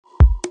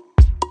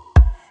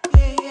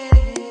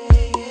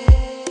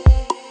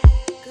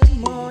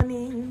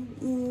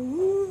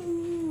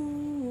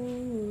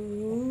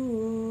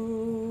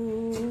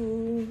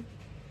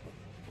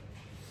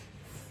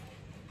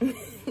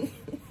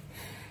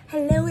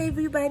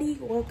everybody,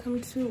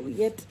 welcome to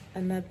yet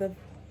another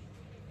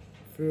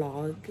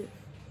vlog.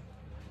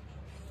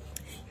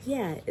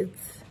 Yeah,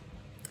 it's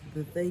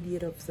the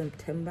 30th of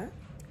September,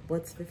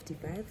 Bots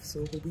 55, so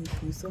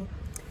Boipuso.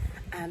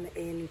 I'm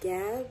in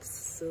Gabs,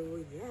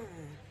 so yeah,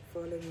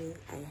 follow me.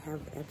 I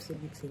have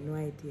absolutely no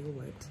idea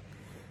what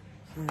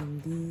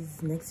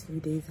these next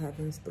few days have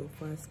in store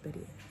for us, but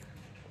yeah,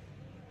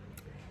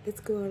 let's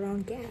go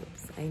around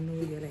Gabs. I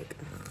know you're like,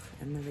 ugh,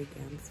 another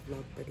Gabs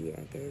vlog, but yeah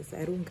guys,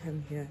 I don't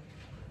come here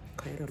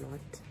quite a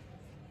lot.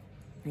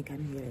 I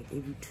come here like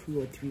every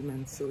 2 or 3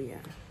 months, so yeah,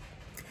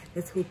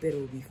 let's hope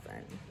it'll be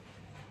fun.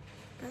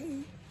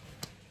 Bye.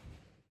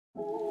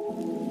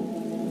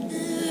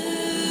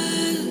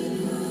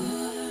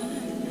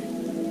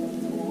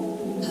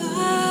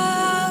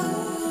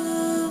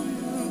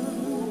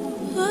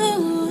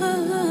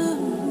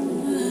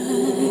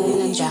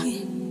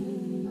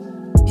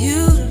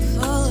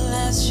 Beautiful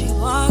as she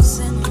walks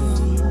in the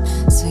room.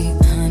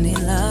 Sweet honey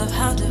love,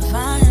 how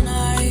divine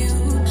are you?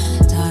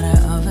 Daughter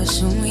of a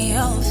Shumi,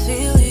 I'll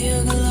feel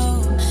your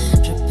glow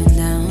dripping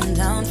down,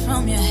 down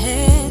from your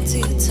head to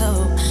your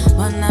toe.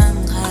 When I'm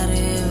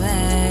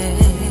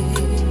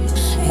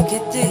I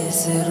get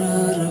this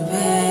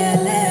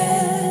rubele.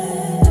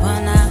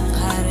 When I'm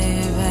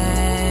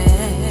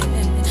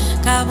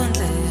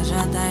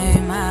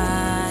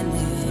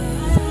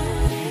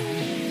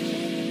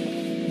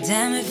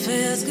damn, it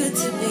feels good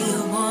to be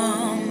a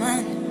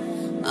woman.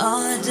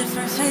 All the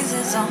different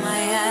phases on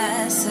my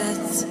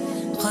assets.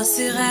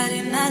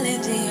 Khosirari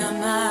naledi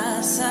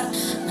amasa.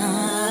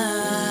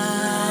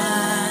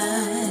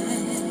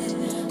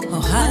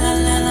 Oh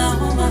halalela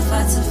huma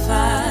fati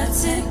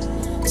fati.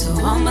 To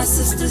all my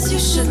sisters, you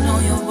should know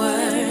you're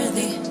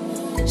worthy.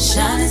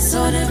 Shining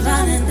so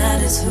divine, and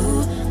that is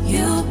who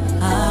you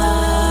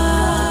are.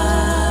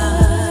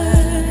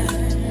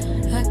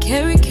 I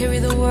carry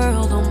the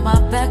world on my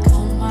back.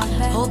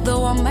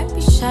 Although I might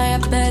be shy, I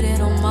bet it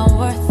on my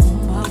worth.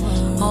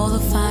 All the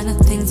finer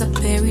things are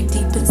buried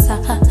deep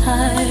inside.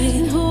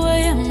 Who I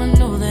am, I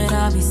know that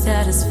I'll be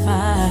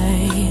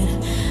satisfied.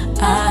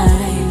 I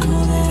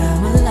know that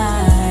I'm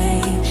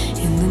alive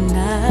in the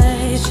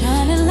night,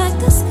 shining like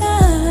the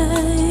sky.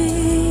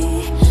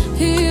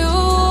 You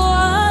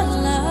are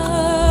love.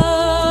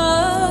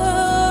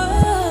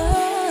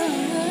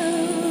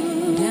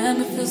 Damn,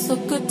 it feels so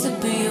good to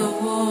be a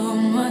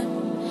woman.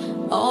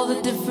 All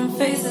the different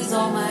faces,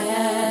 all my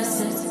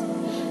assets.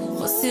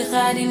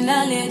 Khosirari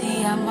naledi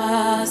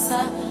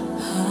amasa.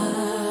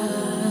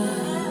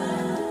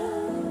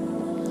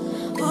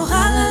 Oh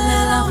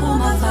halalela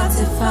huma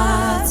fati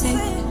fati.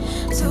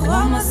 To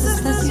all my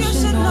sisters, you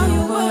should know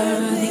you're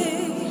worthy.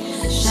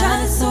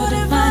 Shining so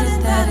divine,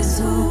 and that is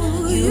who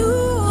you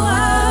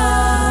are.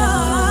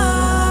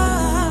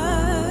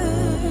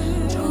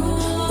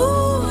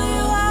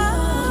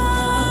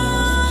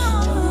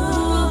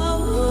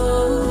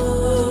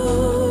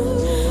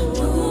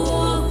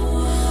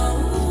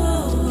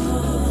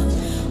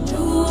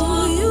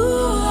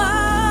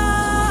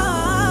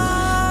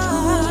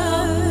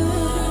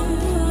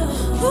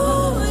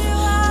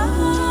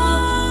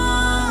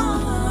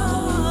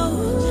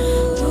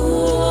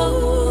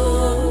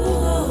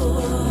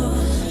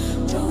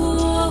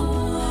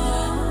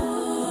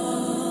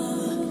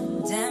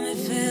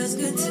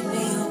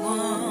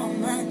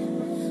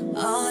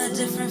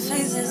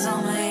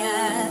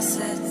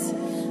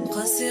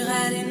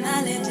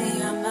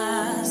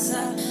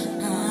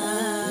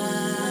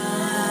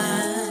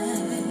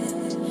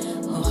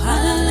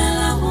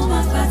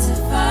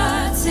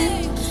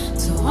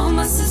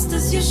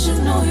 You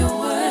should know you're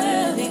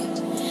worthy.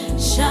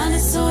 Shining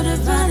so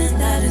divine, and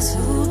that is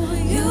who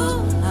you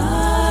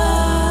are.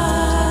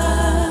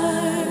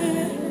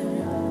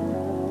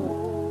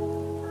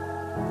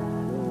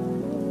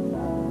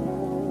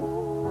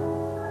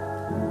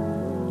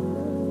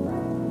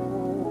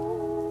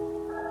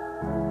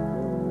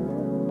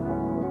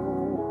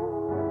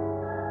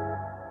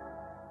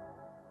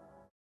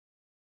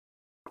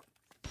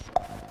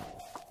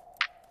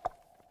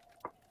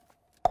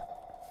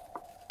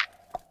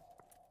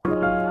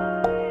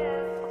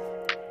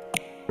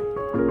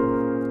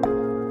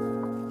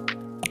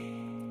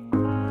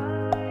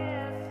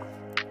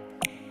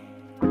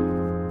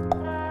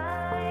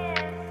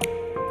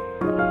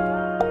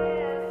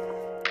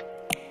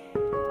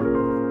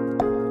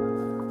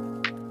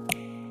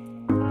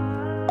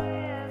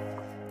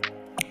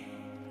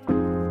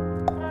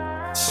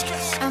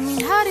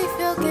 How do you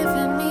feel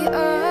giving me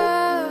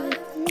earth,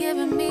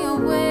 giving me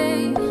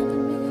away?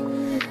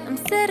 I'm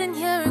sitting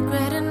here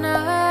regretting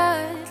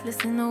not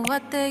listening to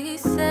what they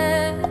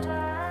said,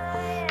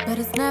 but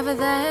it's never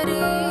that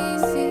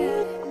easy.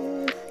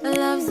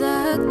 Love's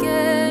a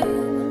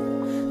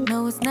game.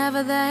 No, it's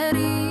never that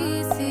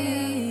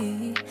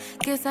easy.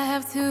 Guess I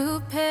have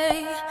to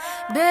pay.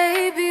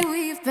 Baby,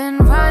 we've been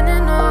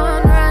running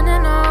on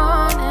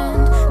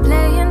and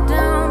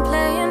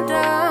playing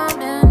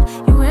down, and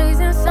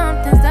erasing some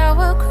things that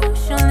were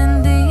crucial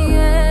in the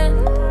end.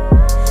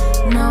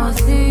 Now I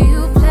see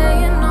you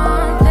playing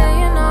on,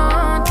 damn,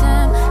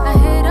 I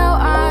hate how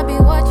I be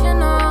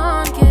watching on.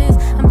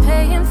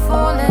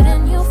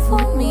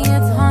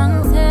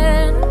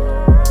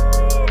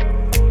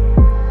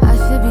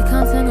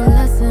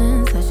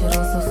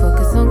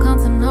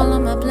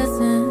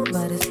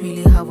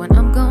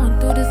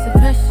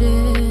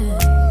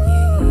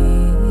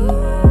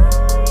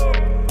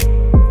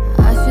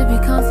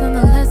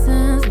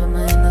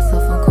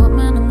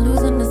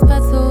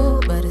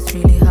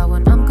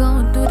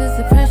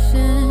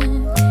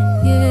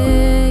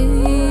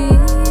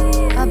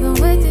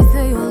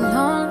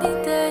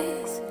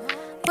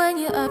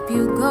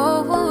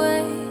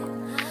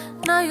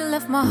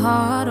 left my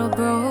heart all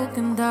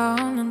broken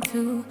down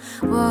into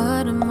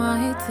what am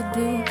I to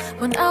do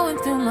when I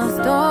went through my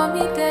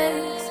stormy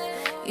days.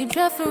 You'd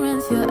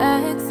reference your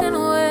ex in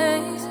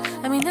ways.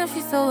 I mean, if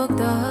she's so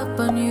hooked up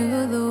on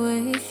you the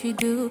way she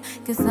do,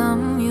 'cause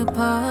I'm your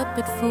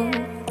puppet fool.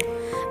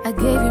 I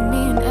gave you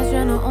me and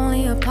Ezra, not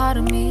only a part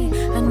of me.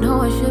 I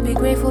know I should be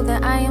grateful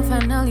that I am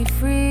finally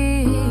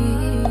free.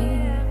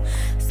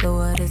 So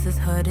what is this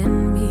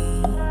hurting me?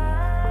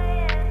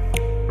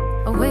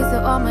 I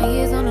wasted all my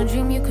years on a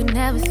dream you could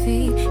never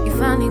see. You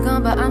finally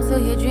gone, but I'm still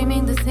here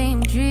dreaming the same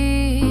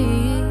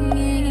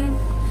dream.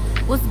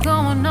 What's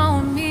going on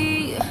with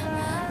me?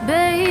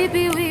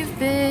 Baby, we've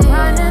been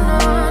running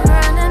on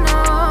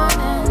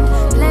and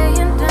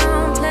laying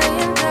down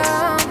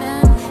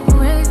and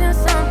erasing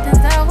something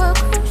that was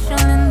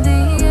crucial in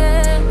the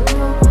end.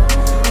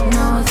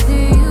 Now I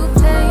see you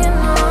playing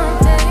on,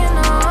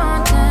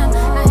 and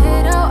I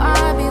hate how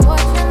I be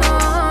watching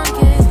on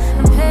kids.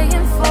 I'm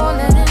paying for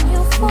letting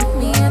you fool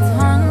me, it's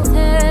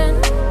haunting.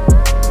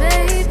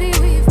 Baby,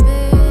 we've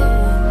been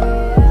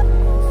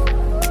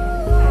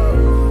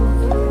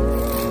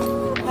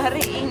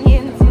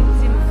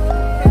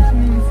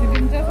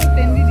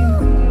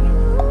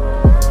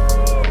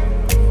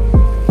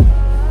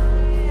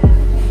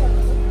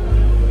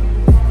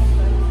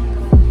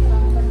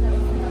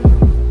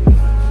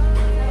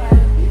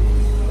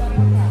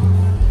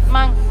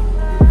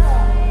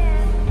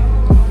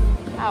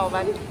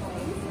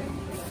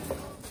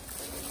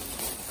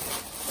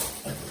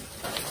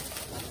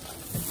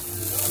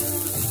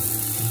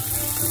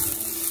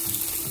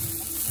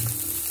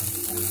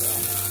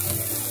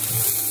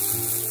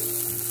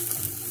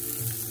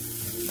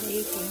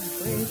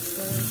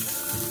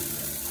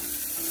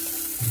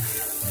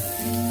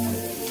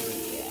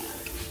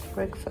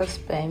breakfast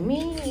by me.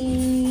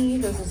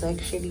 This is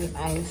actually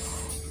ice.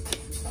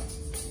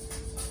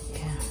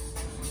 Yeah,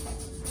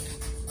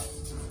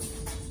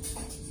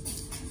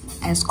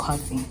 iced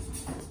coffee.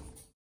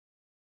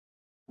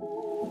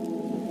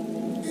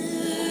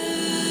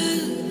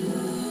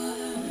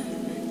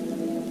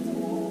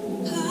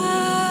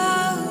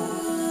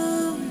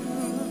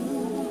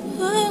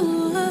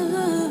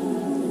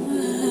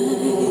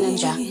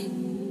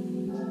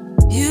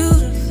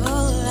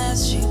 Beautiful as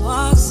she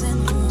walks in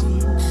the room.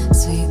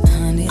 Sweet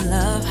honey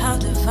love, how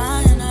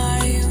divine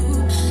are you?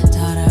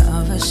 Daughter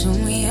of a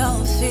Shumi,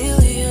 I'll feel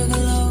your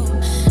glow.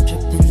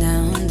 Dripping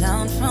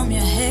down from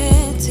your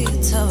head to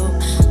your toe.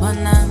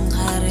 Wanang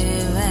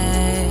karive,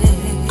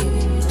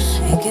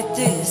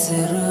 ikiti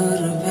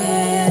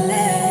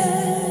sirurubele.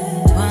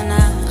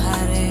 Wanang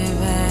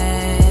karive,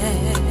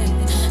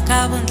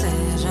 kabuntle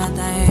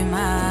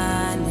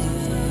rataimane.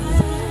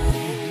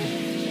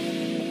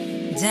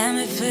 Damn,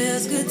 it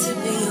feels good to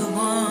be a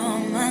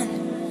woman.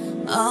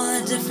 All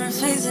the different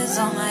phases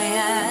on my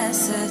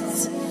assets.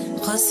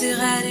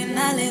 Khosirari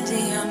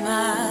naledi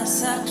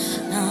amasa.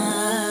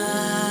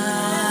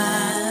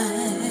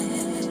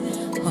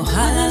 Oh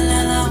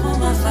halalela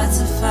huma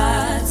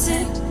fati.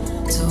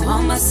 To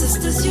all my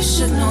sisters, you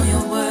should know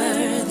you're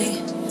worthy.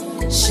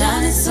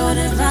 Shining so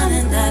divine,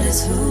 and that is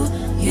who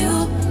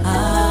you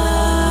are.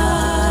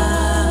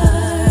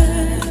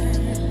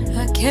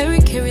 I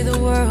carry the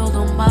world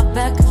on my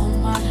back.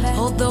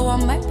 Although I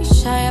might be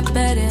shy, I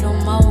bet it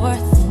on my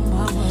worth.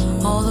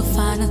 All the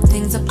finer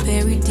things are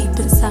buried deep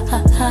inside.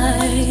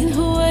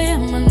 Who I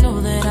am, I know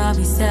that I'll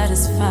be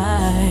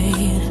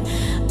satisfied.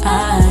 I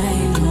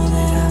know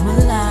that I'm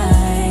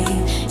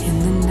alive in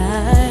the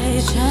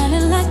night,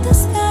 shining like the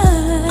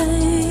sky.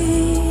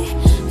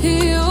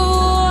 You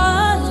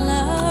are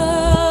love.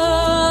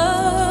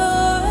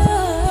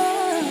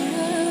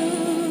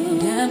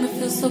 Damn, it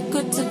feels so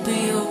good to be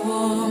a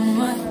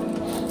woman.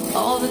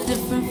 All the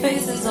different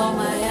faces on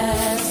my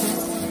asses.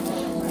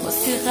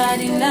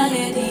 Sirari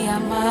naledi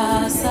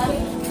amasa.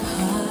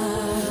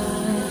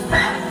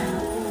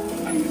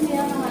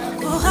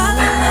 Oh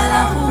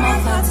halalela huma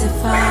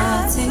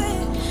fati.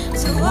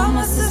 So all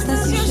my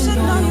sisters, you should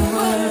know you're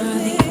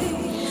worthy.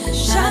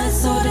 Shining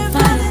so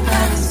divine, and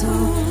that is who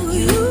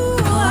you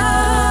are.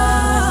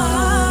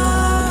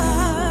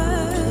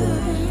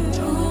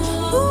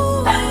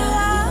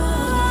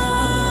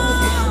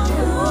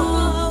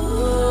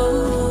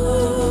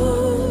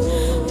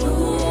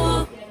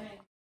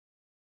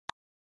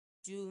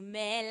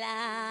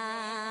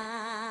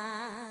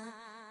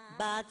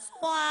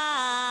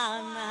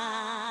 Botswana.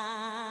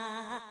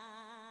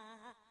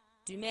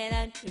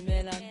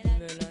 Dumela.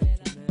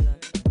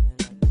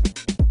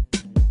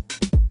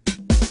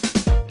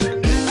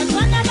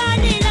 Botswana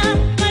balila,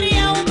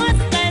 Maria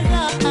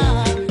umaskeza.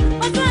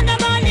 Botswana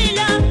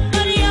balila,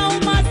 Maria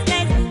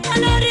umaskeza.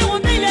 Alori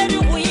umbile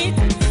ruit,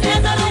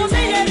 eza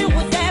umbile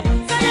ruitep.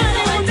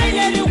 Alori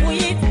umbile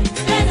ruit,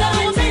 eza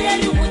umbile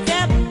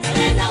ruitep.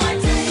 Eza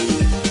watai.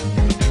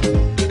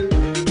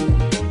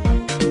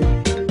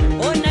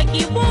 Ona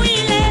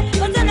kibuile,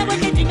 Botswana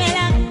bote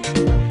dumela.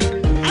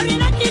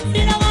 Amina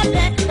kitila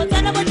wabe,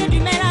 Botswana bote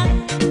dumela.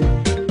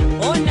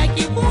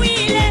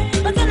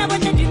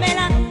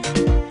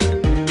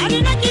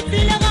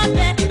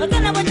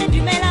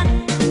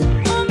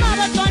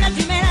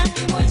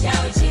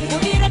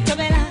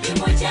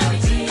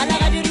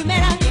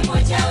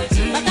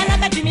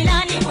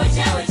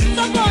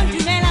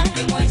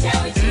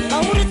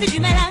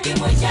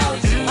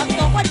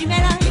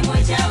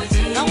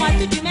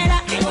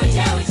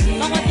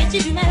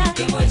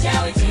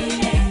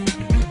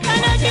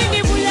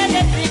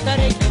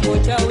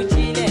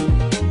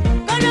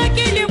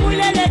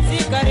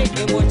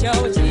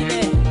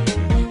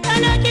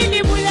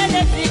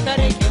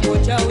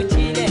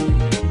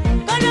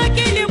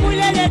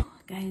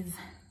 Guys,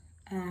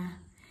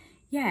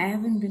 yeah, I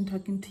haven't been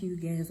talking to you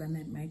guys. I'm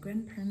at my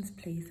grandparents'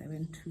 place. I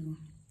went to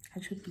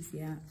Choppies,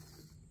 yeah,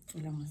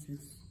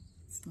 Tsolamosese.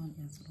 It's not,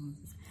 yeah,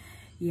 Tsolamosese.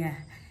 Yeah,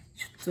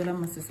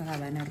 Tsolamosese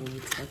Gabane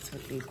Road, that's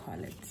what they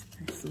call it.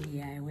 So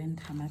yeah, I went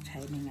hammer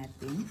chiming at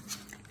them.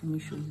 Let me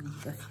show you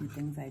a few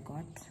things I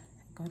got.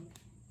 I got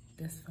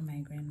this for my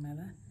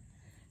grandmother.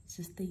 It's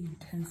just the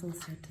utensil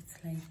set. It's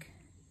like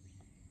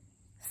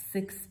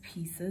 6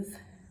 pieces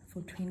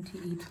for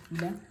 28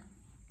 pula.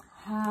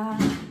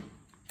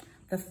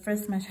 The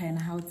first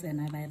machina house and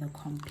I buy the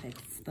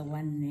complex, the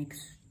one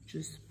next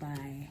just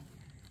by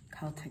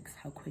Caltex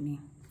Hakuni.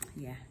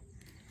 Yeah.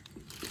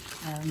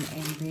 And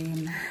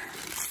then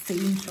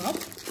same shop.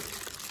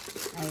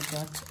 I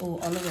got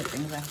all of the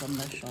things are from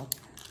the shop.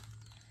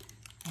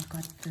 I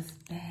got this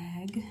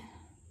bag.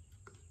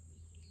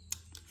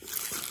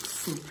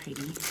 So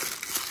pretty.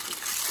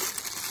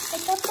 I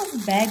got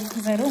this bag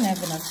because I don't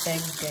have enough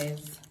bags,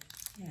 guys.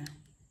 Yeah.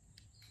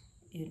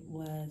 It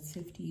was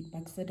 58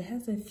 bucks. It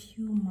has a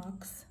few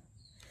marks,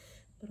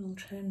 but I'll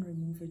try and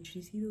remove it.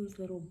 You see those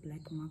little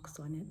black marks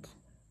on it?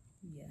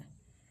 Yeah.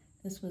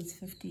 This was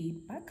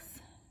 58 bucks.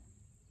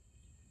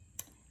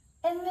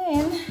 And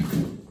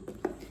then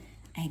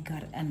I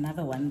got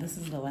another one. This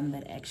is the one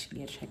that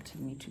actually attracted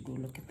me to go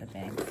look at the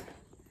bags.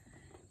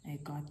 I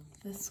got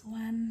this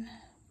one.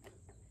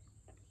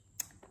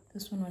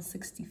 This one was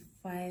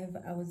 65.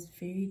 I was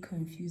very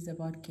confused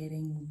about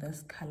getting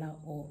this color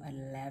or a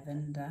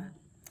lavender,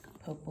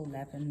 purple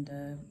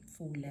lavender,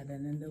 full lavender,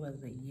 and then there was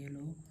the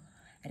yellow.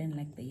 I didn't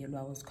like the yellow.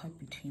 I was caught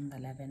between the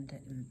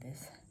lavender and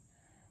this,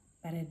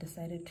 but I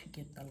decided to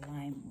get the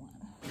lime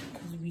one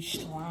because we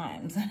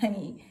slimes,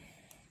 honey.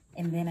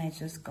 And then I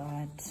just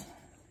got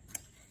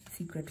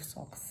secret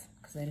socks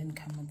because I didn't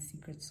come with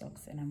secret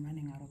socks and I'm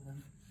running out of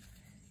them.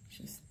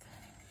 Just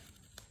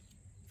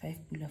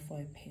 5 pula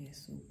for a pair,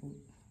 so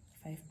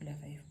 5 pula,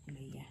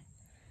 yeah.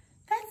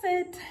 That's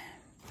it.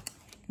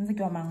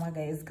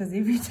 Guys, because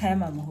every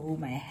time I'm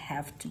home I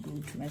have to go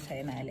to my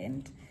China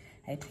Island.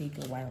 I take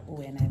a while.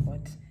 Oh, and I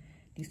bought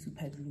the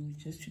super glue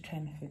just to try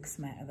and fix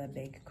my other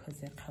bag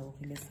because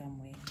it's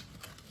somewhere.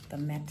 The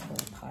metal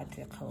part,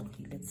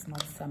 it's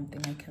not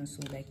something I can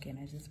sew back in.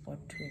 I just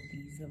bought 2 of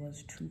these. It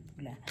was 2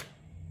 pula.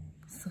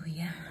 So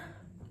yeah,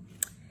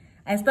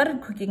 I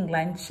started cooking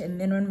lunch, and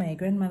then when my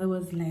grandmother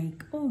was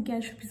like, oh,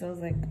 get Choppies, I was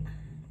like,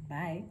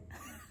 bye.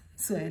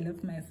 So I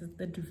left my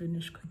sister to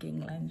finish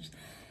cooking lunch.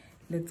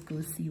 Let's go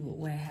see what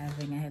we're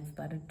having. I had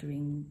started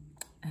doing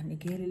an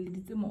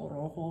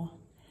moroho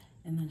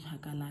and then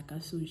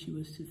chakalaka, so she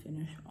was to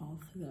finish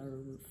off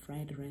the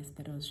fried rice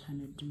that I was trying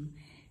to do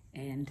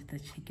and the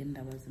chicken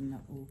that was in the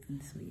oven.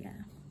 So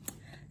yeah,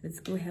 let's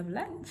go have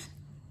lunch.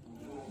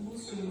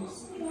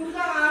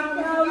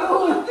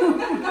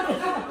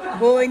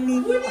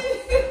 Boni.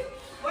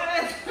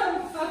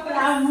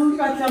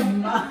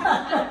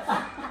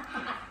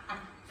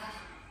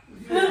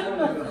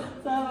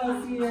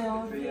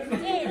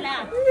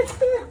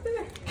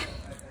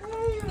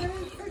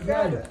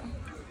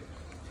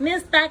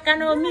 Mr.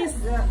 Kano, Miss.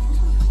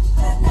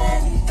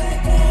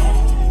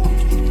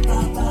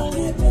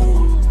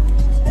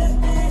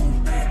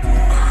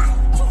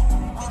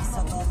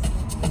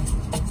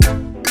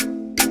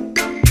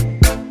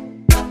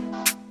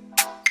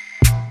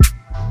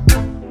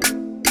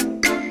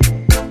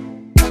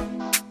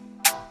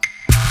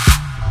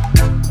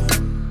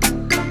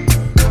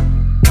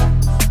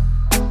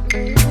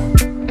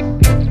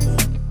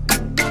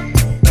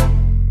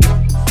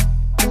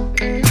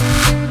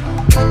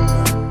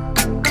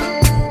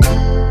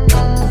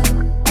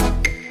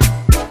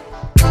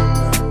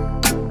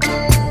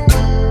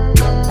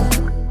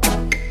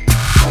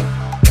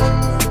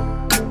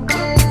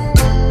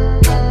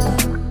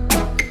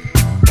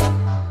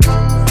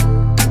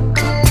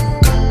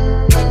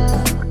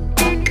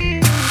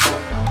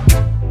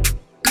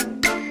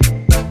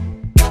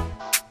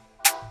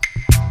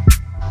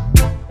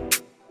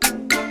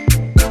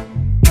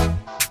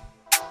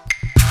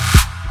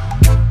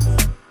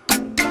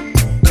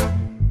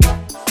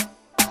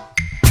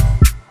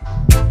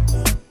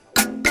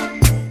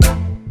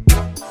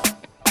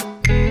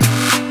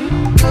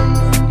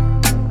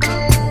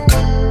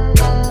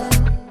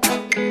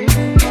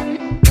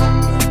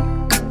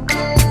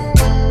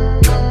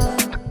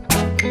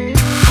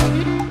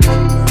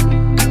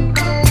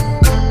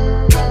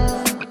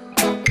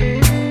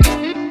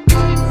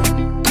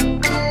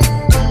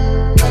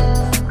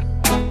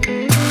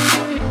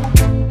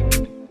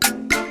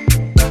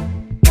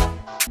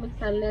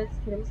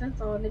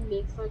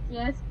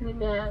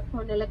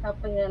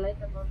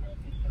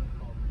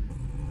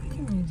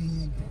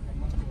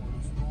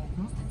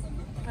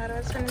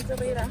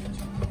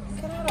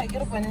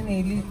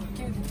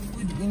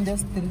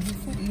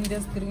 Food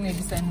industry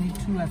maybe suddenly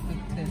too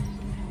affected.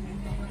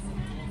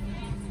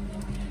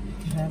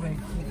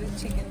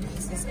 Chicken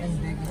pieces and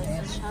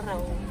bagels.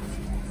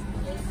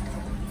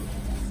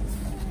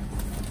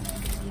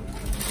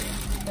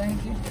 Thank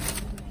you.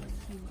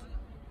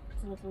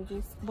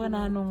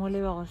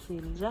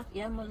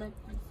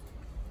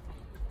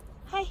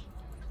 Hi.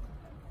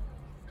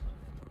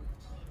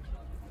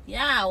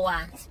 Yeah,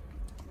 what?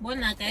 We're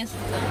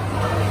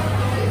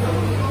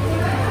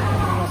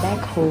back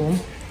home.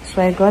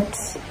 So I got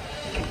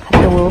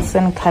the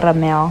Wilson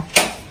caramel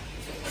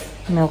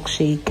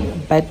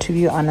milkshake, but to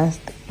be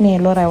honest,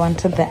 Lord, I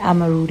wanted the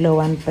Amarula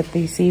one, but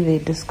they say they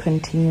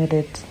discontinued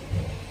it.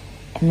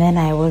 And then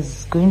I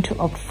was going to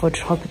opt for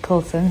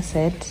tropical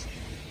sunset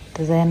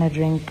designer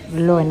drink.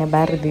 Lo and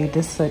about they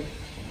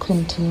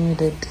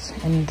discontinued it.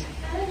 And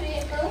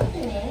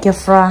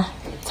Gefra,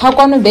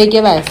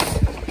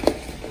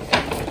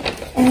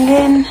 and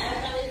then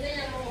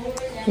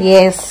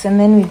yes, and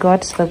then we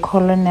got the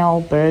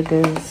Colonel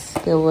burgers.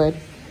 They were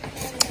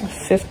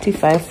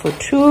 55 for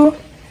 2,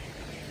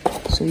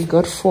 so we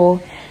got 4.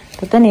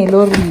 But then we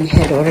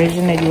had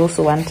originally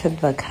also wanted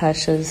the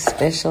Kasha's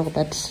special,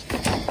 but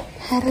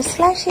had a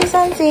slashes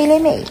on sale,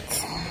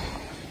 mate.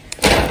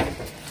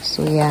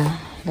 So yeah,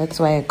 that's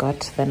why I got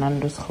the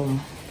Nando's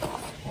home.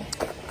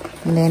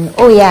 And then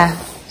oh yeah,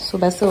 so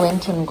Basi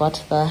went and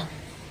got the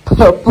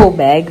purple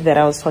bag that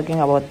I was talking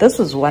about. This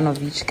was one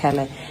of each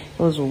color. It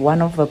was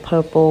one of the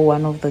purple,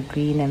 one of the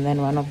green, and then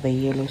one of the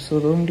yellow. So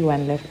the only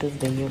one left is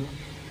the yellow.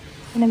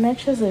 And it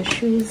matches the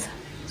shoes.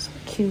 So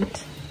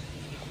cute.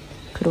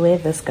 Could wear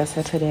this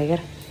Saturday.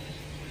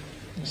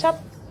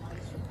 Shop.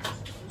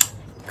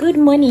 Good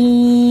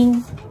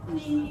morning.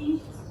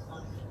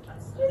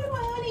 Good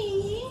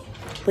morning.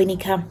 Bonnie,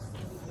 come.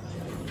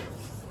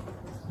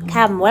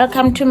 Come.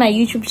 Welcome to my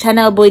YouTube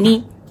channel,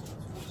 Bonnie.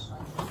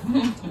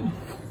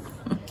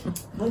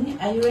 Bonnie,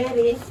 are you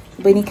ready?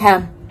 Bonnie,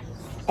 come.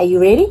 Are you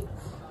ready?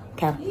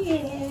 Come.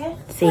 Yeah.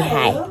 Say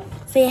hi.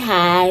 Say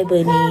hi,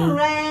 Bonnie. I'm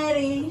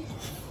ready.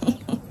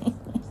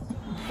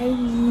 Hi.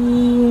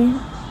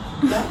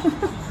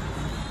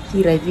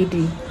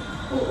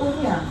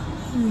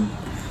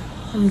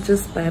 I'm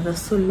just by the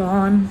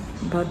salon,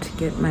 about to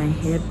get my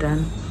hair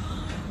done.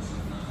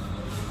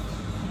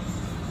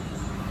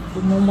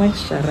 Put more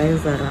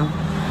moisturizer around.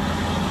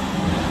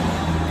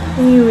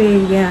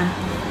 Anyway, yeah.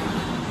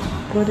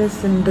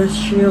 Goddess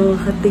Industrial,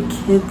 had the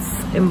Kids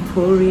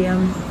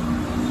Emporium.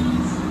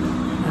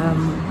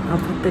 I'll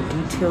put the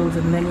details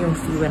and then you'll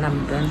see when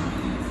I'm done.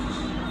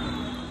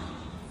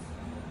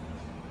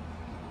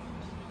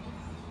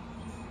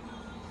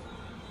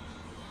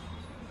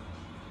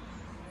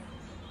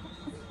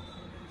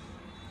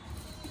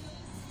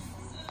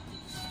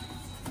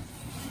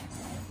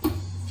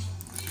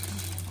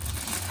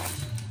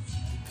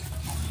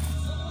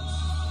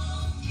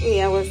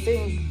 Hey, I was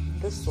saying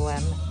this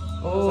one.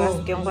 Oh, I was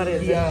asking what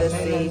is it the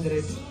same?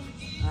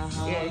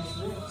 Yeah, it's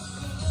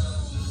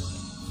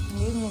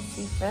Let me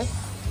see first.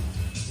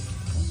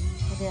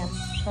 Yeah,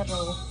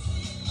 shadow.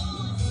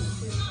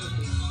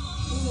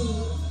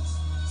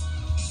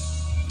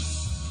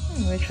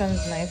 Which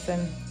one's nice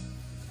and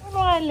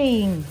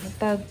rolling?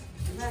 That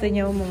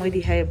senyo mo with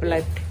the high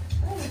blood.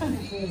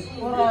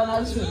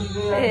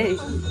 Hey,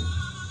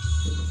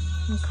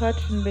 I'm caught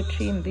in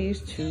between these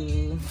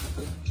two.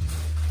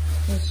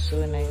 It's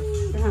so nice.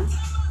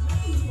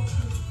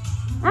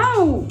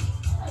 Ow!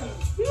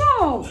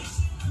 No!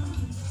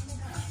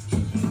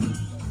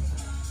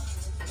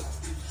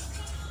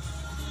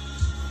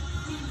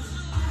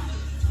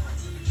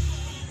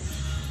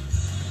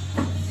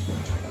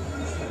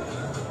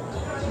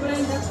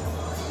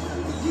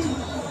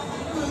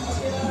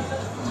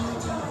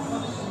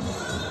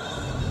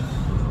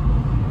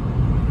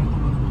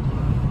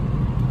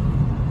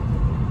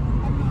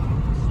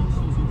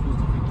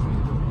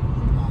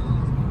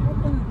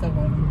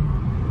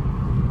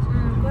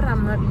 But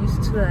I'm not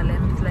used to a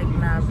length like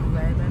Nabu.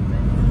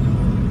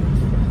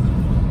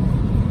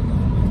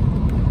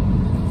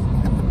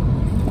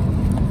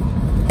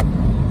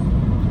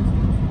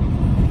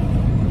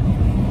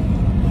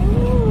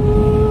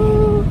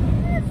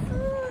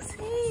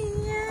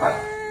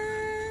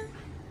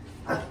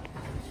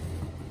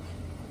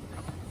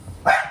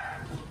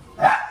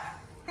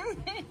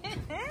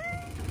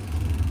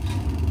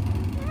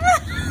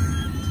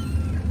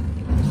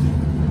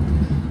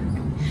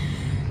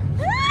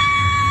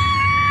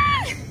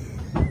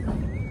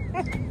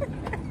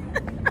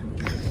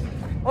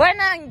 When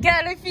I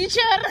get a feature.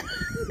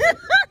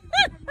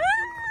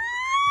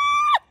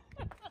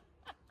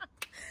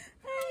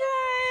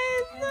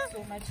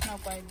 So much now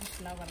by this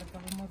flower.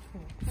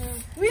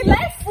 We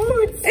like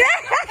food.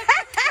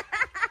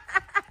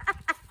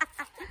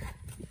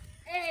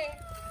 Hey,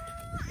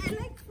 I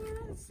like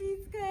food.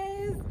 Sweet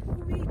guys.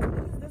 Wait,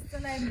 what is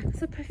this line?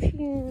 It's a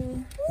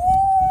perfume.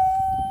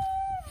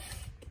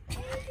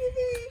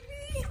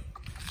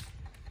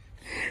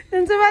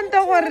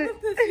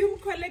 Perfume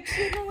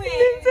collection.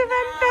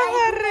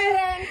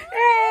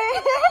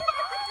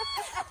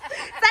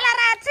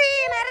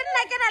 Martina, I didn't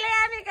like it,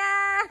 Amiga.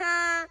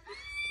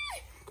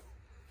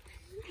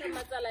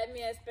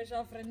 My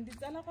special friend,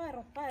 it's all about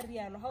a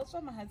parial. How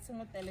some had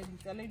some telling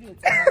it's a lady.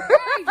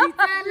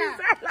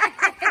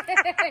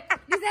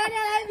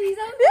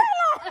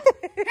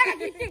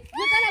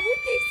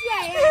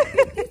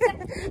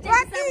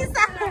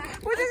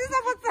 What is this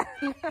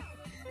about?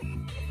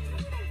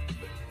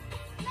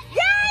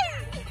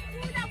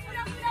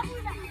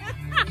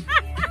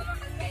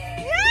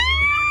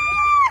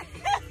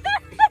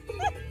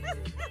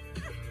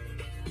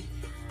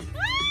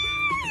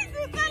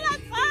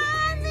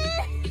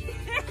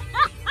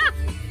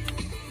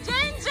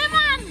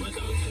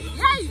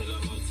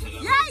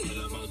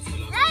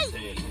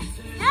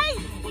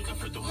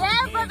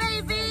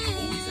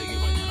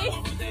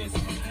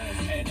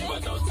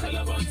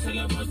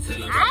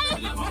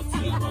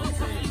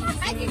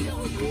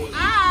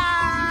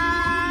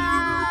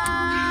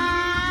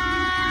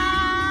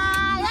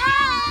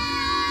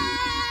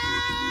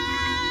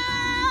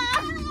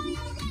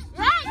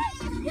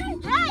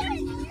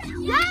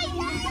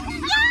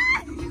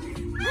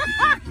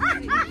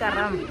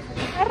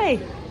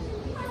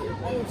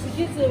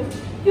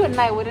 You and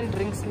I wouldn't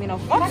drink Smirnoff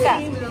vodka.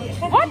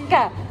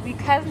 Vodka. We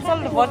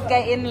cancelled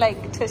vodka in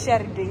like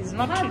tertiary days,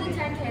 not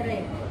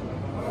today.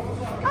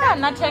 Ah,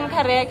 not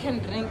Tankare, I can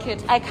drink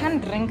it. I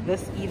can't drink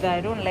this either. I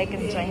don't like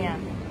it.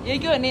 You're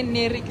going in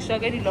near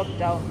Shagari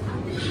lockdown.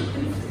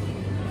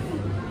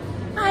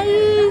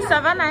 Ay,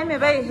 Savannah, I may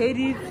buy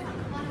headache.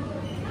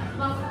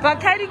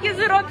 Bakari is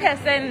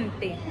 0%.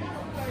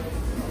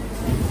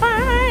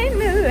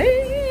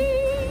 Finally.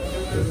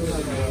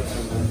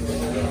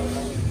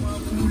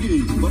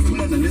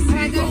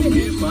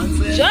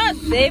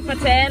 Just say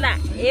Patella,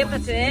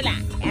 Patella,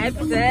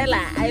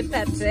 Patella,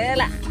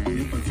 Patella.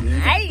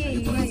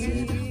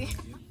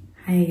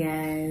 Hi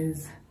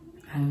guys,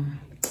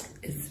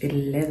 it's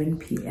 11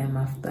 p.m.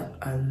 after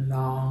a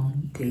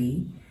long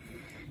day.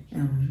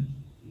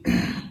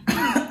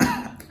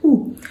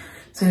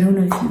 So I don't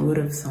know if you would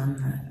have seen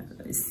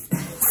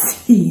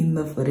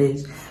the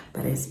footage,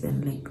 but I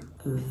spent like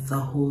the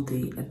whole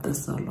day at the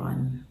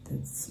salon.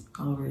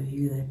 I'll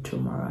review that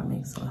tomorrow. I'm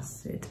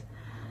exhausted.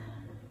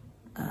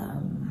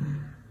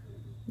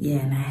 Yeah,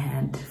 and I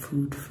had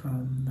food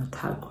from the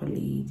taco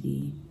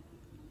lady.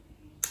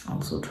 I'll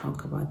also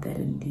talk about that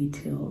in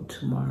detail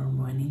tomorrow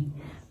morning.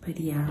 But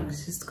yeah, I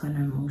was just gonna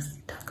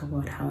mostly talk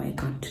about how I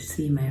got to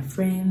see my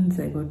friends.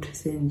 I got to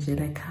see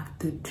Angelica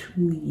after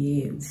 2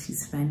 years.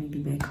 She's finally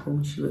back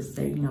home. She was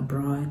studying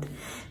abroad.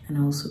 And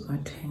I also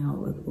got to hang out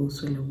with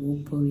also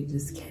Lewopo. We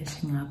just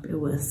catching up. It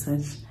was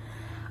such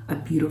a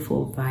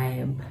beautiful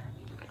vibe.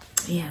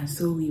 Yeah,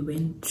 so we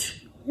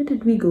went, where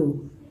did we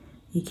go?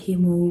 He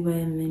came over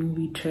and then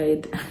we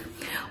tried,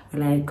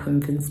 well, I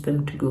convinced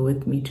them to go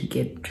with me to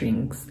get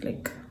drinks,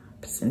 like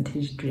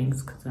percentage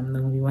drinks, because I'm the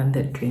only one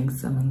that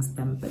drinks amongst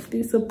them, but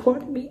they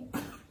support me.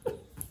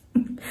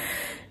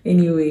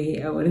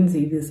 Anyway, I wouldn't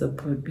say they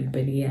support me,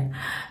 but yeah,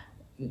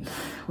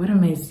 what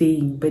am I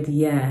saying? But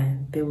yeah,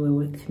 they were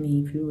with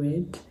me. If you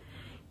read,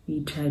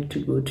 we tried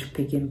to go to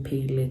Pick and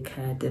Pay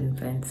liquor and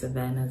find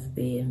Savannah's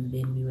there, and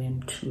then we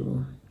went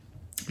to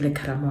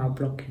Lekarama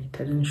Block 8.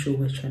 I didn't show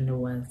which one it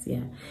was.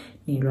 Yeah,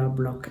 Nira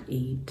Block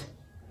 8,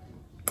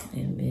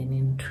 and then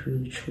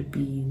into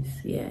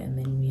Choppies. Yeah, and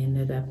then we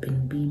ended up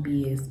in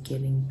BBS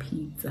getting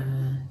pizza,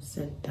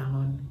 sat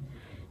down,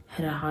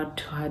 had a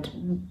heart-to-heart.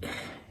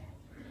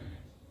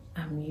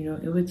 You know,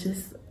 it was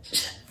just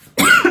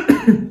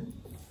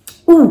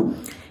ooh,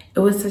 it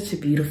was such a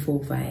beautiful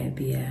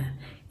vibe. Yeah,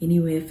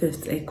 anyway, if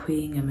it's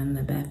echoing, I'm in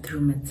the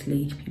bathroom, it's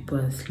late, people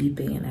are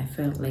sleeping, and I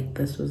felt like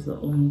this was the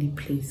only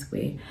place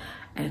where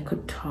I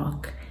could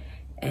talk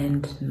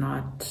and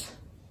not.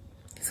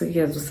 So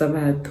yeah,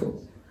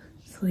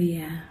 so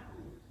yeah,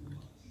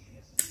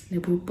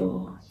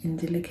 Lebupo,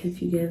 Angelica,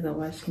 if you guys are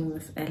watching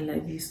this, I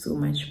love you so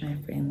much, my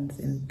friends,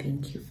 and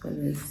thank you for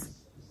this.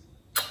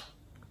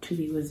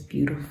 Today was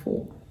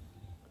beautiful.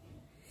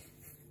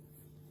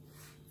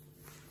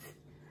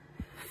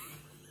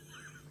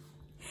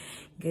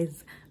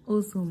 Guys,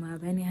 also my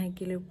bani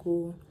hakile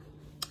ko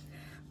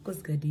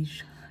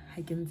Gadisha.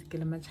 I can see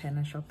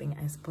China shopping.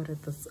 I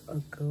spotted this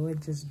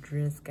gorgeous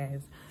dress,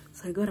 guys.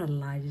 So I got a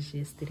large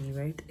yesterday,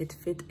 right? It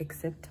fit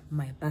except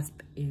my bust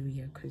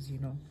area, because you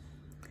know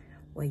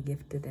we're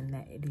gifted in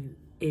that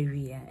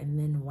area. And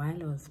then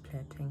while I was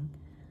plaiting,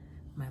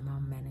 my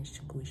mom managed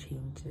to go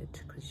change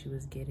it because she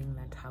was getting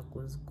that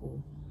tacos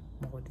go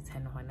more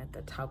at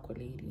the taco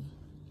lady.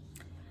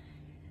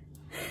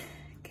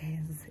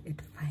 Guys,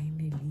 it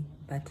finally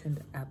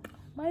buttoned up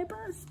my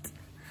bust.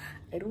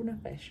 I don't know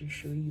if I should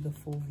show you the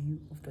full view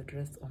of the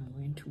dress. I'm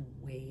going to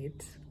wear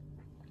it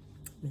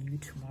maybe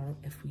tomorrow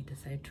if we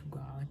decide to go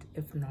out.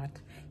 If not,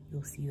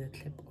 you'll see the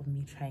clip of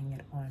me trying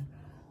it on.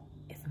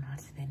 If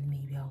not, then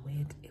maybe I'll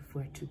wear it if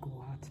we're to go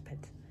out. But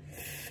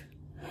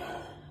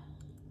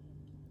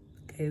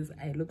guys,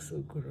 I look so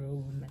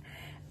grown.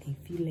 I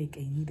feel like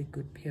I need a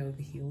good pair of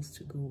heels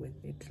to go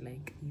with it.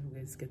 Like, you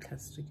guys get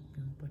close to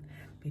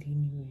but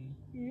anyway,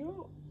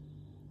 yo,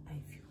 I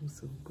feel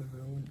so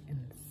grown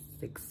and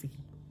sexy.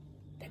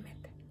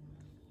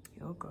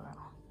 Yo girl.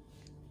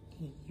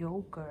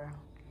 Yo girl.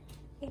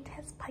 It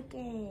has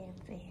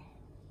pockets.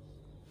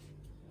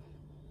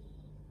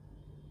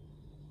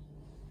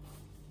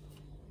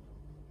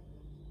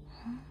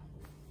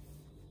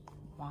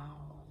 Wow.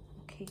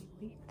 Okay,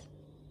 wait.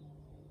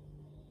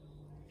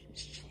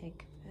 Just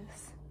check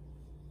this.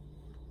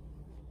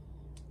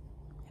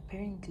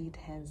 Apparently it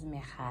has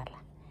mekhala.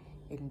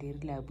 And there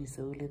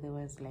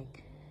was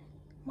like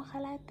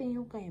mekhala thing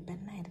you guys, but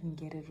I didn't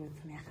get it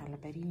with mekhala.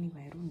 But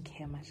anyway, I don't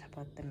care much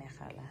about the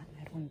mekhala.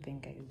 I don't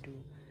think I do.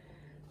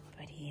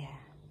 But yeah.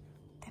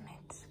 Damn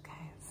it,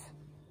 guys.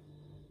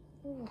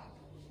 Ooh.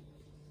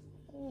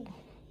 Ooh.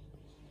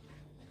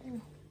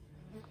 Ooh.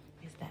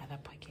 Where's the other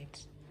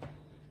pocket?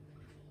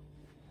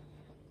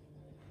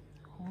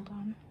 Hold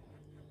on.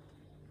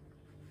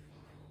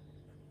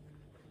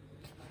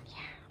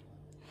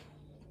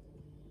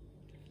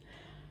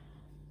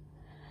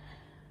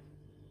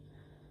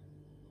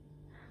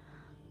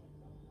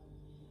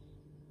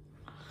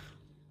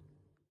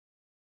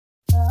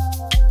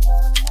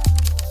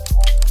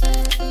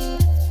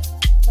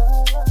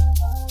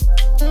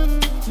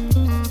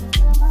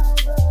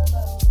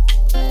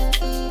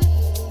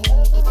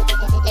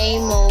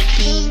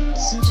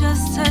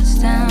 Just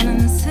touched down in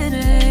the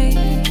city.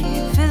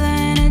 Feel the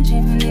energy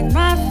beneath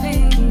my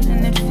feet,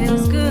 and it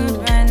feels good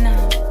right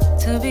now.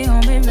 To be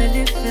home, it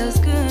really feels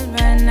good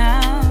right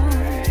now.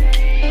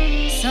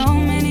 So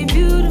many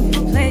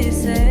beautiful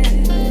places,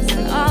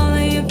 and all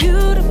of your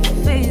beautiful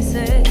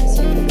faces.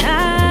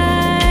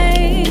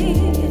 Tonight,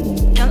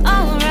 you're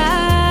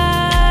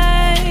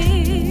alright.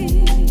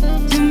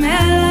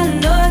 Tumela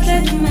lote,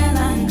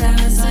 tumela nga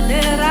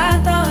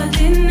solerato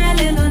dinne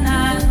luna.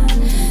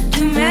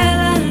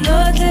 Tumela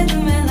lote,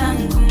 tumela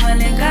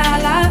nkumalega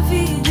la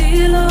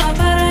fidilo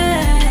apare.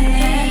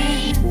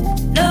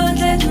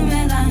 Lote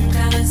tumela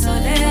nga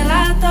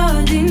solerato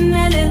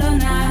dinne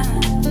luna.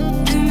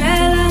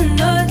 Tumela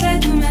lote,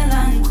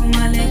 tumela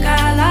nkumalega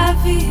la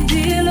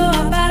fidilo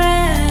apare.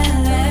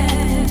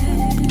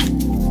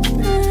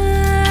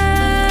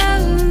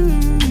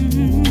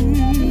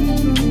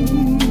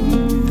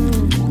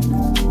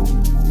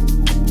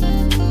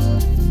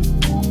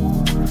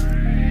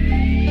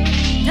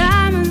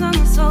 Diamonds on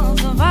the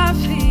soles of our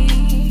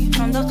feet.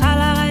 From the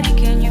Kalahari,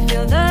 can you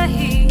feel the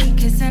heat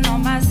kissing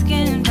on my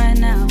skin right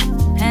now?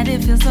 And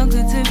it feels so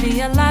good to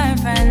be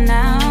alive right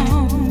now.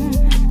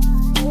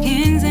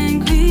 Kings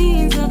and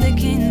queens of the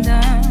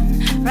kingdom.